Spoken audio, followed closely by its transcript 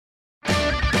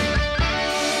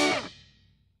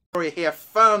for you here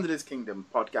from the Diz Kingdom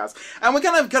podcast. And we're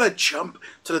going to jump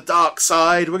to the dark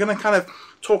side. We're going to kind of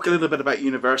talk a little bit about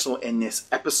Universal in this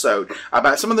episode,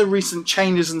 about some of the recent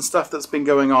changes and stuff that's been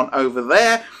going on over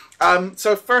there.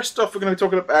 So first off, we're going to be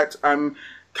talking about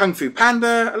Kung Fu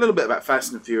Panda, a little bit about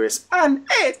Fast and Furious, and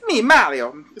hey, it's me,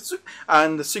 Mario,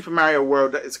 and the Super Mario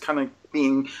World that is kind of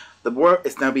being, the world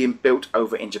is now being built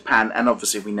over in Japan, and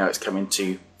obviously we know it's coming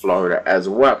to Florida as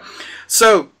well.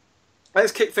 So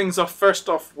let's kick things off first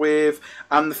off with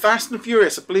the Fast and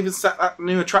Furious. I believe it's that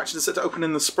new attraction is set to open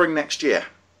in the spring next year.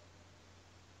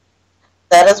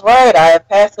 That is right. I have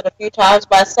passed it a few times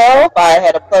myself. I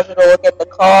had a pleasure to look at the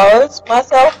cars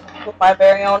myself with my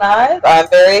very own eyes. I'm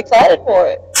very excited for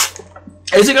it.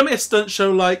 Is it going to be a stunt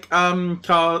show like was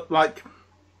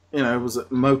it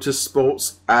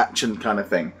motorsports action kind of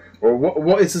thing, or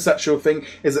what is this actual thing?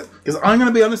 Is it, because I'm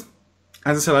going to be honest,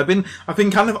 as I said, I've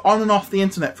been kind of on and off the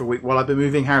internet for a week while I've been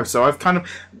moving house, so I've kind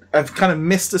of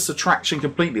missed this attraction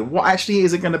completely. What actually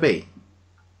is it going to be?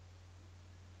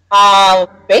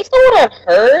 Based on what I've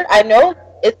heard, I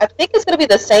think it's going to be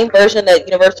the same version that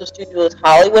Universal Studios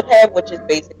Hollywood had, which is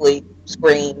basically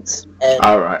screens and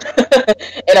all right.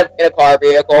 in a car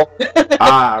vehicle.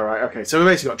 Right, okay. So we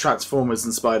basically got Transformers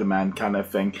and Spider-Man kind of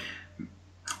thing.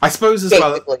 I suppose as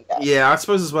basically, well. Yeah, I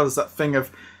suppose as well as that thing of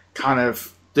kind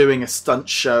of doing a stunt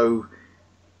show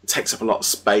takes up a lot of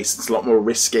space. It's a lot more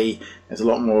risky. There's a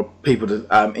lot more people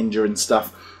to injure and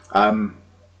stuff.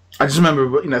 I just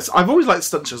remember, I've always liked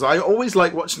stunt shows. I always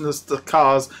like watching the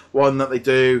Cars one that they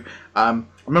do. I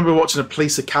remember watching a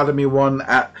Police Academy one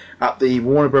at the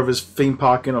Warner Brothers theme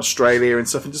park in Australia and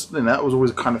stuff, and just that was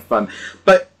always kind of fun.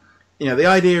 But the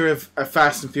idea of a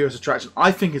Fast and Furious attraction,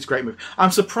 I think it's a great movie.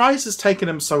 I'm surprised it's taken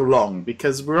them so long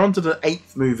because we're on to the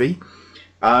 8th movie.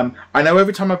 I know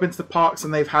every time I've been to the parks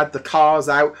and they've had the cars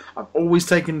out, I've always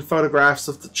taken photographs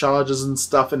of the Chargers and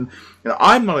stuff, and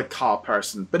I'm not a car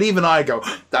person, but even I go,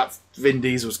 that's Vin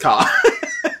Diesel's car.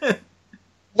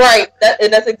 Right,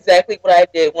 and that's exactly what I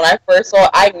did when I first saw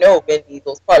it. I know Vin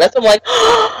Diesel's car. That's why I'm like,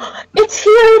 oh, it's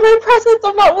here in my presence.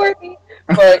 I'm not working,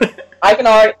 but I feel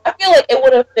like it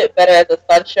would have fit better as a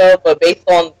stunt show, but based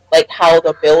on how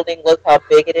the building looks, how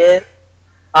big it is.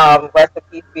 Rest in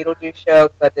peace, Beetlejuice show,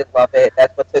 because I did love it.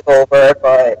 That's what took over,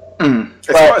 but I feel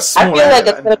like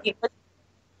it's going to be...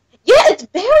 Yeah, it's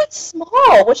very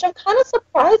small, which I'm kind of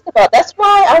surprised about. That's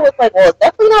why I was like, well, it's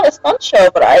definitely not a stunt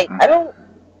show, but I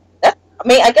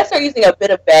guess they're using a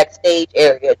bit of backstage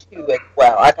area, too, as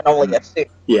well. I can only assume.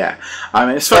 Yeah. I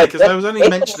mean, it's funny, because I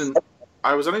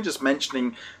was only just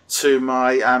mentioning to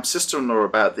my sister-in-law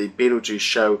about the Beetlejuice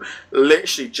show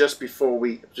literally just before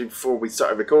we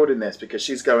started recording this, because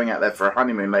she's going out there for a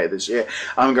honeymoon later this year.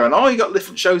 I'm going, oh, you got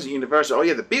different shows at Universal. Oh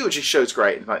yeah, the Beetlejuice show's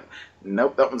great. And like,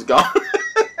 nope, that one's gone.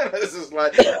 This is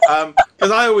like,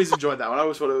 because I always enjoyed that one. I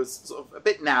always thought it was sort of a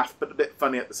bit naff, but a bit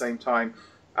funny at the same time.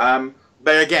 But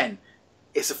again,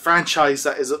 it's a franchise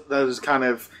that is kind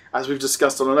of, as we've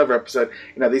discussed on another episode,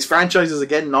 these franchises are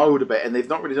getting old a bit, and they've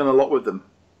not really done a lot with them.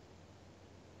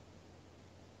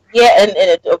 Yeah,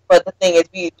 but the thing is,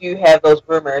 we do have those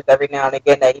rumors every now and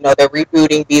again that they're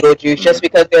rebooting Beetlejuice just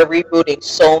because they're rebooting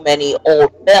so many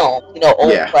old films,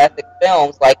 classic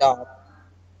films. Like I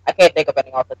can't think of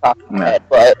any off the top of my head,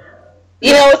 but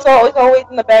it's always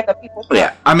in the back of people's minds.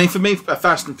 Yeah, I mean, for me, a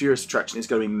Fast and Furious attraction is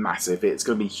going to be massive. It's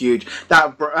going to be huge.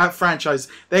 That franchise,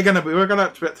 we're going to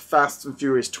have to get the Fast and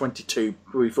Furious 22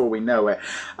 before we know it.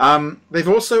 They've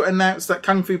also announced that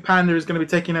Kung Fu Panda is going to be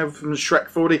taking over from Shrek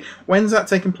 4D. When's that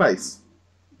taking place?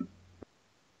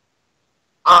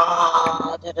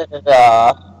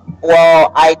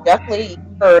 Well, I definitely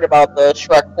heard about the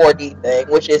Shrek 4D thing,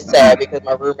 which is sad because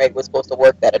my roommate was supposed to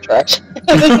work that attraction.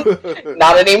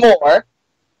 Not anymore.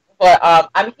 But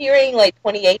I'm hearing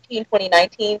 2018,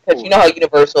 2019, because you know how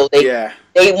Universal, they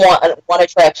want one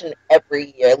attraction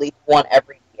every year, at least one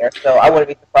every year. So I wouldn't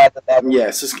be surprised if that was...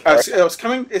 Yes, it's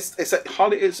coming. It's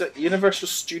at Universal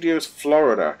Studios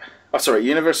Florida. Oh, sorry,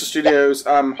 Universal Studios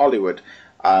Hollywood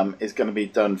is going to be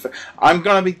done. I'm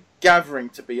going to be gathering,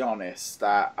 to be honest,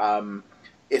 that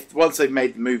if once they've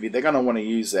made the movie, they're going to want to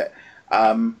use it.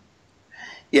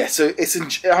 Yeah, so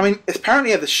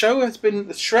apparently the show has been,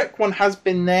 the Shrek one has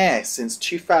been there since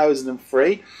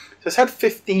 2003. So it's had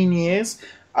 15 years.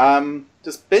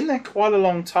 It's been there quite a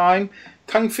long time.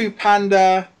 Kung Fu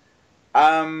Panda,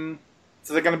 so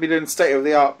they're going to be doing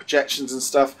state-of-the-art projections and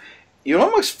stuff. You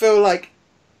almost feel like,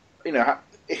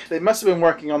 they must have been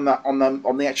working on that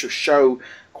on the actual show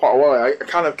quite a while. I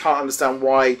kind of can't understand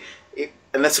why,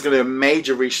 unless they're going to do a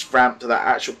major revamp to that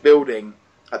actual building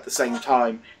at the same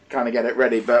time, kind of get it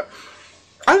ready. But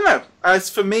I don't know. As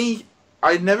for me,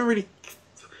 I never really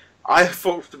I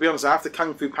thought, to be honest, after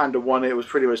Kung Fu Panda 1, it was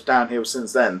pretty much downhill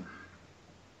since then.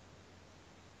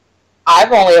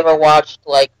 I've only ever watched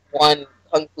like one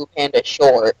Kung Fu Panda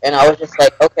short, and I was just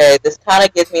like, okay, this kind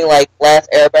of gives me like Last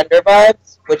Airbender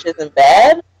vibes, which isn't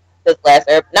bad.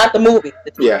 Because not the movie,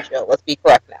 the TV show. Let's be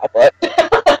correct now, but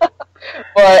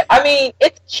but I mean,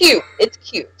 it's cute. It's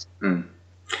cute. Mm.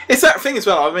 It's that thing as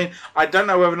well. I mean, I don't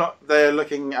know whether or not they're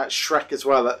looking at Shrek as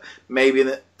well. That maybe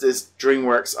this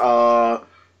DreamWorks are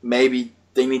maybe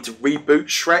they need to reboot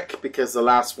Shrek because the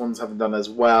last ones haven't done as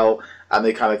well, and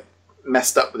they kind of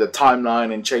messed up with the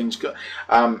timeline and changed.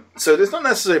 So there's not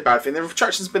necessarily a bad thing. The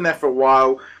attraction's been there for a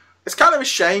while. It's kind of a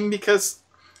shame because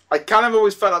I kind of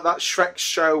always felt like that Shrek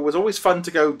show was always fun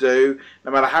to go do,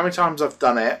 no matter how many times I've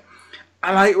done it.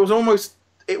 And it was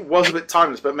a bit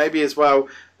timeless, but maybe as well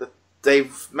that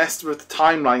they've messed with the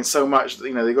timeline so much that,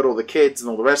 they got all the kids and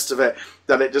all the rest of it,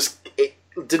 that it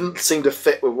didn't seem to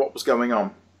fit with what was going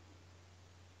on.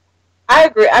 I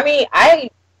agree. I mean, I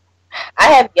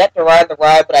have yet to ride the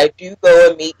ride, but I do go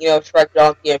and meet, Shrek,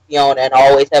 Donkey, and Fiona, and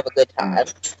always have a good time.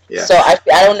 Yeah. So I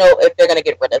don't know if they're gonna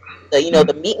get rid of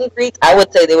the meet and greets. I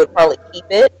would say they would probably keep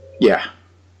it. Yeah.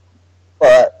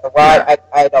 But the ride,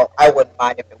 I wouldn't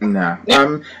mind if it was.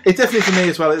 No. It's definitely for me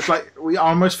as well. It's like we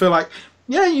almost feel like,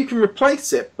 yeah, you can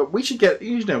replace it, but we should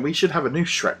we should have a new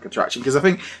Shrek attraction, because I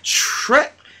think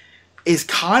Shrek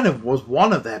was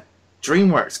one of their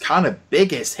DreamWorks kind of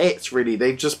biggest hits. Really,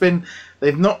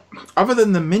 they've not, other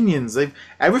than the Minions,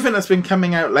 everything that's been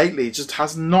coming out lately just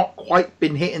has not quite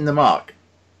been hitting the mark.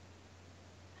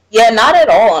 Yeah, not at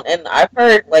all. And I've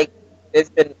heard there's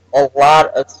been a lot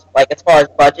of as far as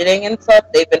budgeting and stuff,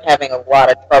 they've been having a lot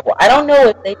of trouble. I don't know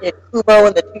if they did Kubo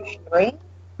and the Two Strings.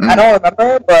 I don't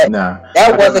remember, but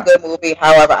that was a good movie.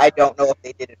 However, I don't know if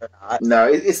they did it or not. No,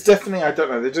 it's definitely, I don't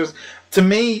know. They're just, to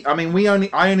me, I mean,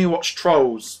 I only watched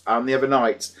Trolls the other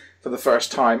night for the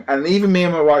first time, and even me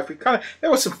and my wife,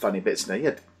 there were some funny bits in there. You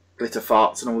had glitter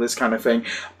farts and all this kind of thing,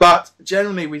 but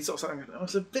generally we sort of something. It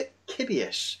was a bit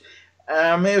kiddie-ish.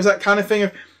 It was that kind of thing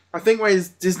of, I think, whereas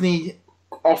Disney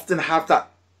often have that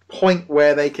point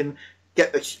where they can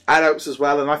get the adults as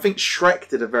well, and I think Shrek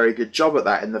did a very good job at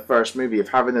that in the first movie of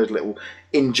having those little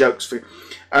in-jokes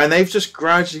and they've just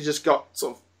gradually just got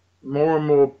sort of more and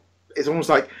more, it's almost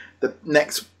like the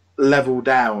next level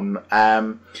down,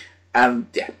 and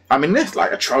yeah, I mean, this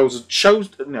like a Trolls show,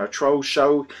 a Troll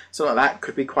show, something like that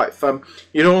could be quite fun.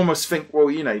 You'd almost think, well,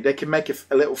 they can make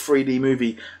a little 3D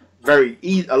movie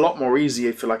a lot more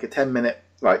easier for like a 10-minute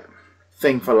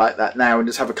thing for like that now, and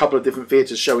just have a couple of different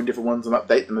theatres showing different ones and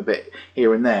update them a bit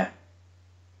here and there.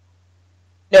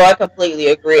 No, I completely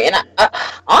agree. And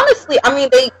I honestly, I mean,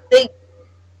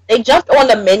 they jumped on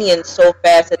the Minions so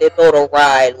fast that they built a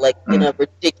ride in a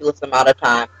ridiculous amount of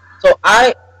time. So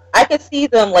I could see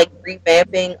them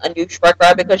revamping a new Shrek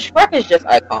ride, because Shrek is just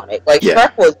iconic.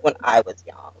 Shrek was when I was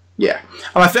young. Yeah,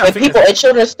 and I think people and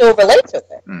children still relate to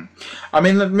it. I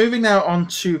mean, moving now on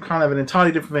to kind of an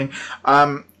entirely different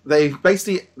thing. There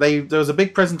was a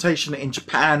big presentation in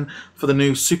Japan for the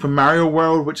new Super Mario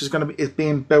World, which is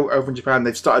being built over in Japan.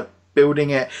 They've started building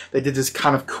it. They did this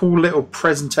kind of cool little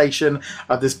presentation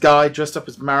of this guy dressed up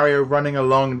as Mario running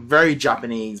along, very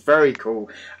Japanese, very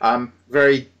cool,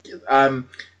 very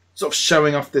sort of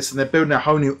showing off this, and they're building a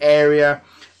whole new area.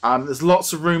 There's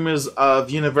lots of rumours of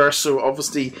Universal,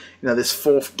 obviously, this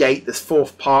fourth gate, this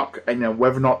fourth park, and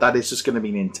whether or not that is just going to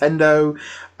be Nintendo.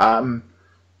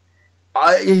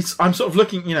 I'm sort of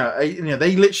looking,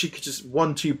 they literally could just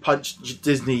 1-2 punch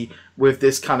Disney with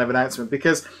this kind of announcement,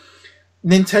 because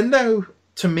Nintendo,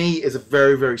 to me, is a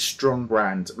very, very strong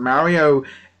brand. Mario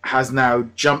has now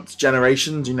jumped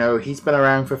generations. He's been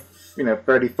around for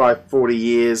 35, 40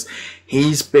 years.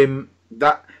 He's been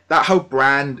that whole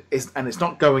brand is, and it's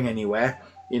not going anywhere.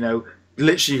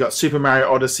 Literally, you got Super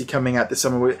Mario Odyssey coming out this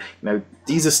summer.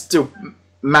 These are still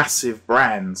massive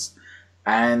brands,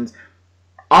 and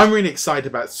I'm really excited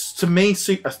about it. To me,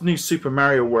 a new Super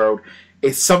Mario World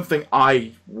is something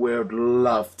I would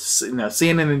love to see.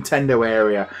 Seeing a Nintendo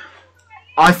area,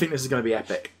 I think this is going to be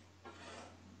epic.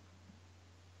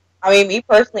 I mean, me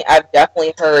personally, I've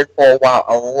definitely heard for a while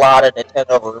a lot of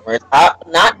Nintendo rumors. I've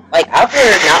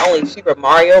heard not only Super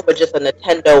Mario, but just a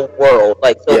Nintendo World.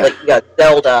 You got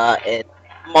Zelda and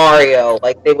Mario.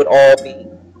 They would all be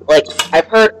I've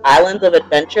heard Islands of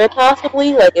Adventure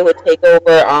possibly. It would take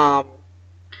over.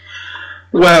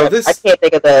 Well, I can't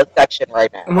think of the section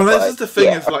right now. Well, this is the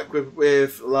thing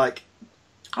with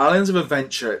Islands of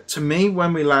Adventure. To me,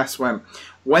 when we last went,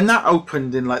 when that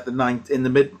opened in late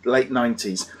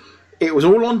 90s, it was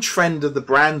all on trend of the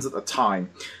brands at the time.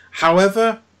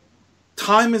 However,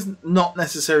 time has not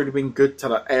necessarily been good to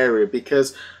that area,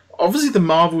 because obviously the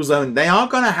Marvel Zone, they are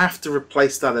going to have to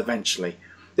replace that eventually.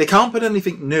 They can't put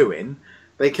anything new in.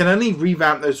 They can only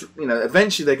revamp those.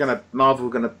 Eventually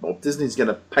or Disney's going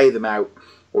to pay them out,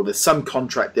 or there's some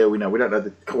contract deal. We don't know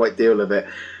the quite deal of it.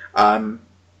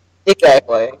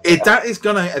 Exactly. That is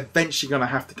eventually going to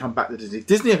have to come back to Disney.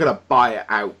 Disney are going to buy it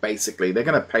out, basically. They're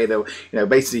going to pay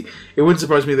basically, it wouldn't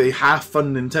surprise me if they half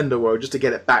fund Nintendo World just to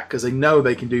get it back, because they know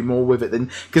they can do more with it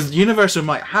because Universal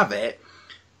might have it,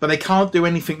 but they can't do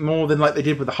anything more than like they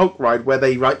did with the Hulk ride, where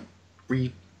they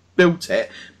rebuilt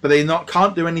it, but they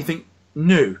can't do anything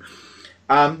new.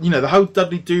 The whole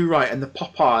Dudley Do-Right and the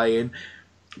Popeye and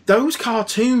those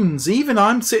cartoons, even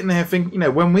I'm sitting there thinking,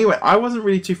 when we went, I wasn't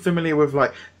really too familiar with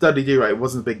like Dudley Do-Right. It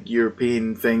wasn't a big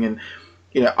European thing, and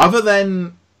other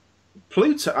than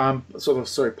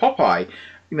Popeye,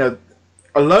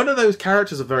 a lot of those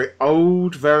characters are very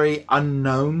old, very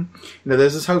unknown.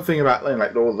 There's this whole thing about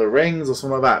like Lord of the Rings or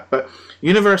something like that, but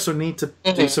Universal need to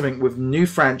do something with new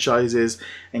franchises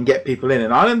and get people in.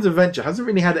 And Islands of Adventure hasn't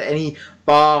really had any,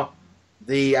 bar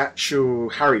the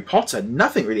actual Harry Potter.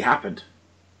 Nothing really happened.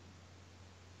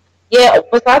 Yeah,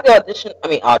 besides the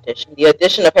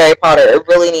addition of Harry Potter, it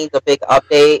really needs a big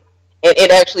update.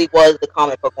 It actually was the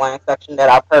comic book line section that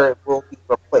I've heard will be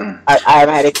replaced. I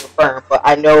haven't had it confirmed, but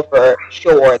I know for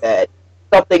sure that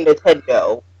something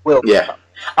Nintendo will be. Yeah.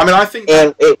 I think...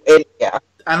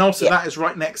 And also that is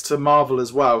right next to Marvel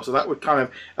as well, so that would kind of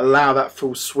allow that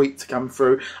full suite to come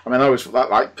through. I always thought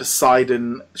that like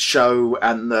Poseidon show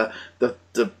and the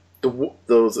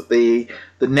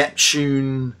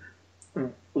Neptune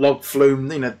log flume,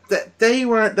 they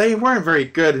weren't very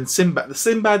good. And the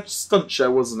Sinbad stunt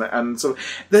show, wasn't it? And so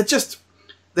they're just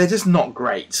not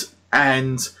great.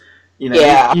 And you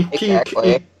can't,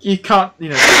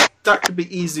 that could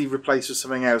be easily replaced with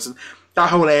something else. And that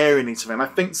whole area needs something. I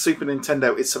think Super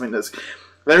Nintendo is something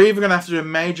they're either going to have to do a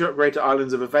major upgrade to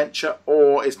Islands of Adventure,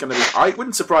 or it's going to be. It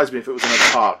wouldn't surprise me if it was another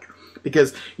park,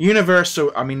 because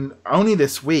Universal, only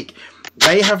this week,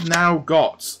 they have now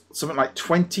got something like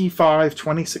 25,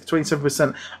 26,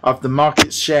 27% of the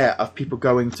market share of people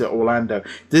going to Orlando.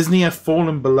 Disney have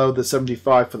fallen below the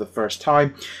 75 for the first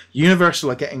time.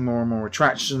 Universal are getting more and more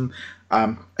attraction.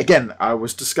 Again, I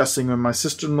was discussing with my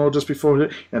sister-in-law just before.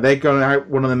 They're going out.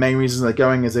 One of the main reasons they're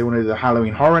going is they want to do the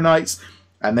Halloween Horror Nights,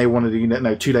 and they want to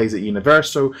do 2 days at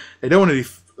Universal. They don't want to do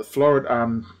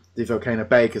Florida, the Volcano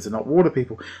Bay, because they're not water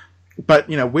people. But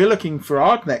we're looking for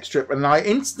our next trip, and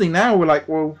we're like,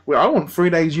 well, I want 3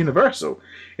 days Universal.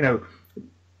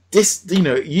 This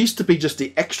it used to be just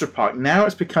the extra park. Now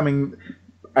it's becoming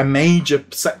a major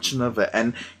section of it,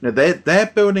 and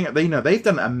they're building it. They've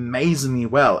done amazingly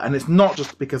well, and it's not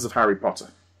just because of Harry Potter.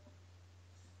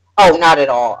 Oh, not at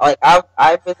all. Like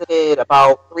I've visited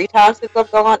about 3 times since I've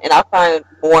gone, and I find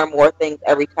more and more things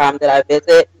every time that I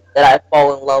visit that I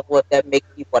fall in love with that makes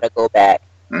me want to go back.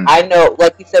 I know,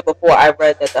 like you said before, I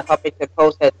read that the Huffington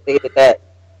Post had stated that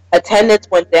attendance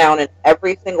went down in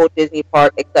every single Disney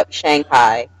park except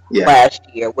Shanghai last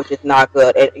year, which is not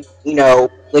good. And,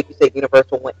 like you said,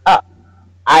 Universal went up.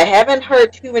 I haven't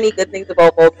heard too many good things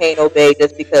about Volcano Bay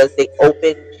just because they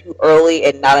opened too early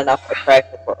and not enough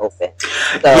attractions were open.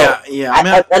 So, a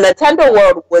Nintendo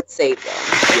World would save them.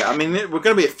 Yeah, we're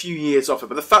going to be a few years off it,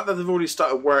 but the fact that they've already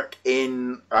started work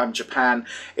in Japan,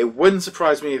 it wouldn't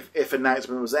surprise me if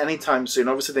announcement was anytime soon.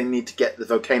 Obviously, they need to get the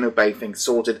Volcano Bay thing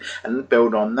sorted and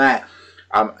build on that.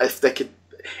 If they could,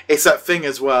 it's that thing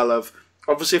as well of,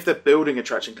 obviously, if they're building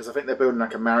attraction, because I think they're building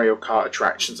like a Mario Kart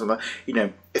attraction, something,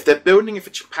 if they're building it for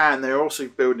Japan, they're also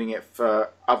building it for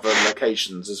other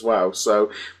locations as well.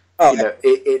 So,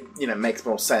 it makes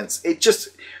more sense. It just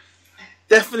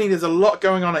definitely there's a lot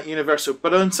going on at Universal,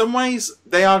 but in some ways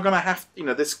they are going to have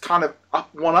this kind of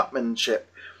one-upmanship.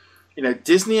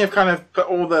 Disney have kind of put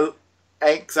all the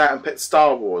eggs out and put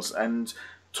Star Wars and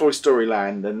Toy Story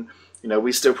Land, and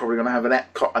we're still probably going to have an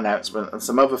Epcot announcement and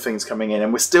some other things coming in,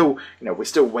 and we're still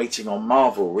waiting on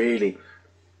Marvel, really.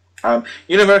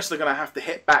 Universal are going to have to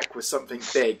hit back with something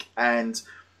big, and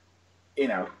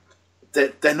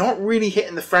they're not really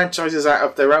hitting the franchises out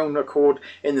of their own accord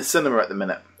in the cinema at the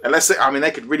minute. Unless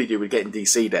they could really do with getting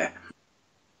DC there.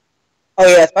 Oh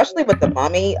yeah, especially with the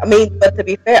Mummy. But to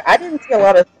be fair, I didn't see a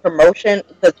lot of promotion,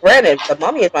 because granted, the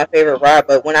Mummy is my favorite ride,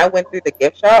 but when I went through the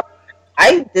gift shop,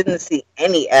 I didn't see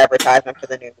any advertisement for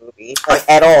the new movie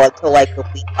at all until the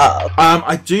week of.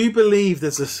 I do believe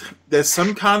there's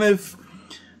some kind of,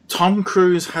 Tom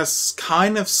Cruise has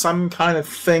some kind of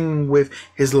thing with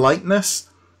his likeness.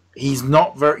 He's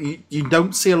not very. You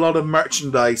don't see a lot of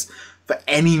merchandise for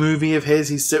any movie of his.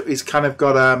 He's kind of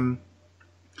got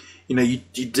you know, you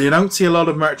don't see a lot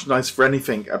of merchandise for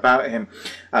anything about him.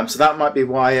 So that might be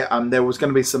why there was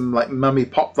going to be some like Mummy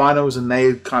pop vinyls, and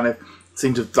they kind of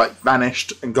seem to have like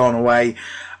vanished and gone away.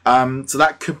 So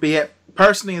that could be it.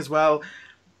 Personally as well,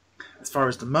 as far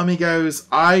as the Mummy goes,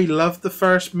 I loved the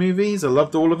first movies. I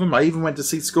loved all of them. I even went to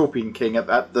see Scorpion King at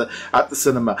the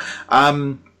cinema.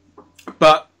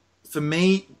 But for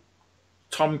me,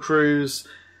 Tom Cruise,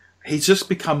 he's just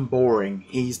become boring.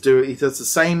 He does the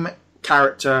same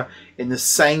character in the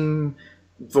same,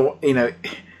 you know,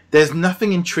 there's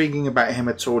nothing intriguing about him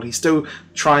at all. He's still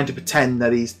trying to pretend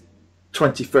that he's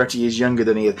 20, 30 years younger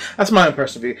than he is. That's my own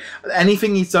personal view.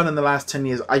 Anything he's done in the last 10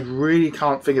 years, I really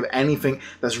can't think of anything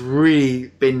that's really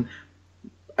been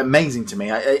amazing to me.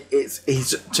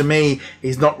 To me,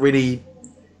 he's not really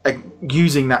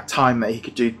using that time that he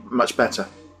could do much better.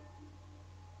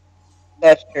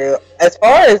 That's true. As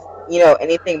far as, you know,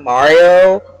 anything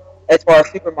Mario, as far as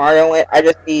Super Mario went, I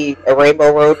just see a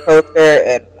Rainbow Road coaster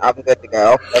and I'm good to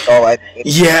go. That's all I need.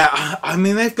 Yeah, I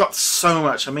mean, they've got so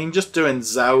much. I mean, just doing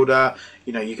Zelda,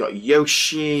 you know, you've got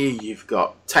Yoshi, you've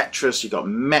got Tetris, you've got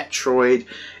Metroid.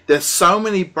 There's so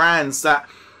many brands that,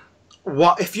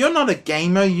 if you're not a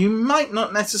gamer, you might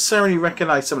not necessarily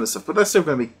recognize some of the stuff, but they're still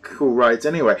going to be cool rides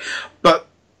anyway. But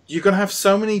you're going to have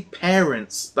so many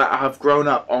parents that have grown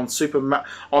up on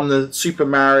the Super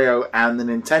Mario and the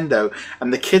Nintendo,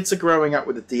 and the kids are growing up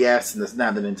with the DS and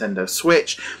now the Nintendo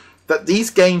Switch, that these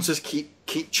games just keep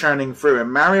churning through.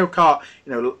 And Mario Kart,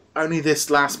 you know, only this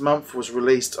last month was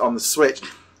released on the Switch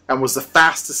and was the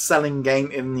fastest selling game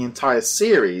in the entire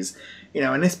series. You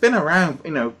know, and it's been around,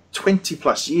 you know, 20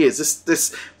 plus years.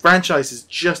 This franchise is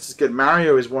just as good.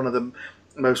 Mario is one of the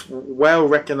most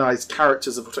well-recognized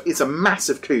characters of. It's a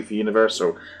massive coup for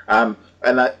Universal, and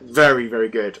very, very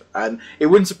good. And it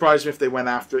wouldn't surprise me if they went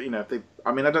after, you know,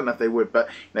 I mean, I don't know if they would, but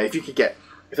you know, if they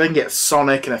can get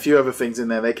Sonic and a few other things in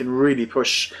there, they can really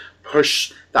push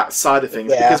that side of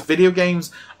things. Yeah. Because video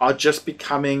games are just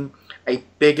becoming a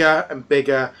bigger and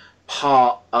bigger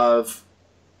part of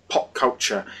pop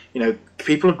culture. You know,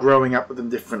 people are growing up with them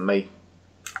differently.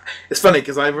 It's funny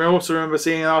because I also remember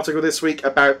seeing an article this week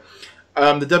about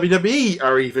the WWE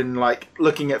are even like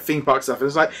looking at theme park stuff.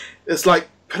 It's like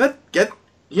could I get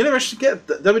Universal get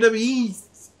WWE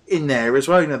in there as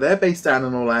well? You know, they're based down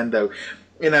in Orlando.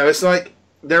 You know, it's like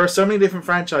there are so many different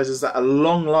franchises that are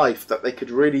long life that they could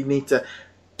really need to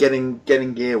get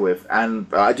in gear with. And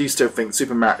I do still think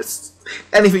Super Mario,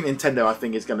 anything Nintendo, I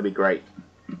think is going to be great.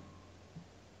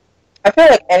 I feel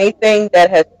like anything that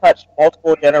has touched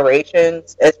multiple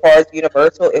generations, as far as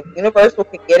Universal, if Universal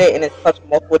can get it and it's touched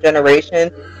multiple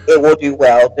generations, it will do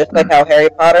well. Just like how Harry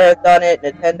Potter has done it,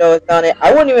 Nintendo has done it.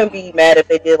 I wouldn't even be mad if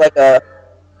they did like a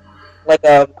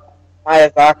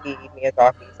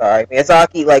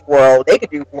Miyazaki like world. They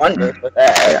could do wonders with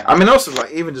that. Yeah, I mean, also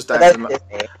like even just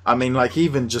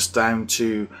down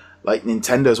to like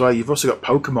Nintendo as well. You've also got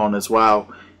Pokemon as well.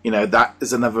 You know, that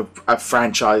is another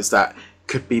franchise that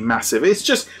could be massive. It's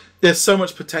just there's so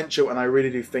much potential, and I really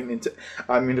do think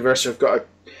Universal have got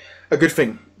a good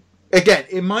thing. Again,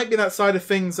 it might be that side of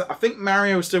things. I think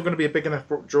Mario is still going to be a big enough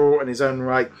draw in his own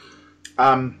right,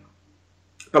 but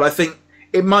I think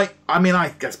it might. I mean,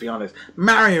 I guess be honest,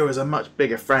 Mario is a much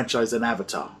bigger franchise than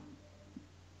Avatar.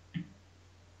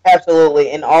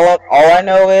 Absolutely, and all I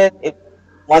know is if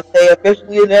once they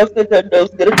officially announce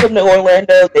Nintendo's going to come to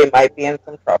Orlando, they might be in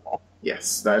some trouble.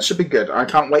 Yes, that should be good. I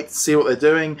can't wait to see what they're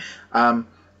doing.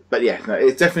 But yeah, no,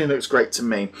 it definitely looks great to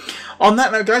me. On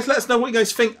that note, guys, let us know what you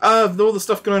guys think of all the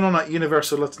stuff going on at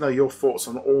Universal. Let us know your thoughts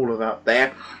on all of that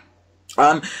there.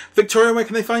 Victoria, where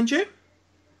can they find you?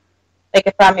 They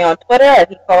can find me on Twitter at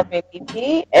he calls me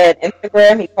PP, and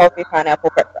Instagram he calls me Pineapple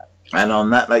Princess. And on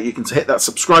that note, you can hit that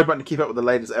subscribe button to keep up with the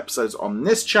latest episodes on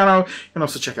this channel. You can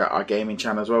also check out our gaming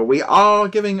channel as well. We are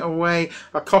giving away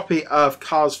a copy of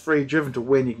Cars 3 Driven to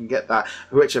Win. You can get that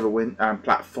whichever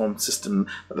platform system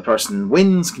that the person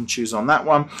wins can choose on that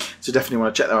one. So definitely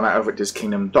want to check that one out over at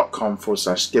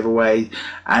DisKingdom.com/giveaway.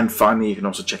 And finally, you can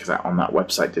also check us out on that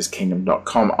website,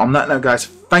 DisKingdom.com. On that note, guys,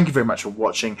 thank you very much for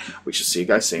watching. We shall see you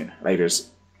guys soon. Laters.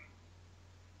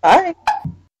 Bye.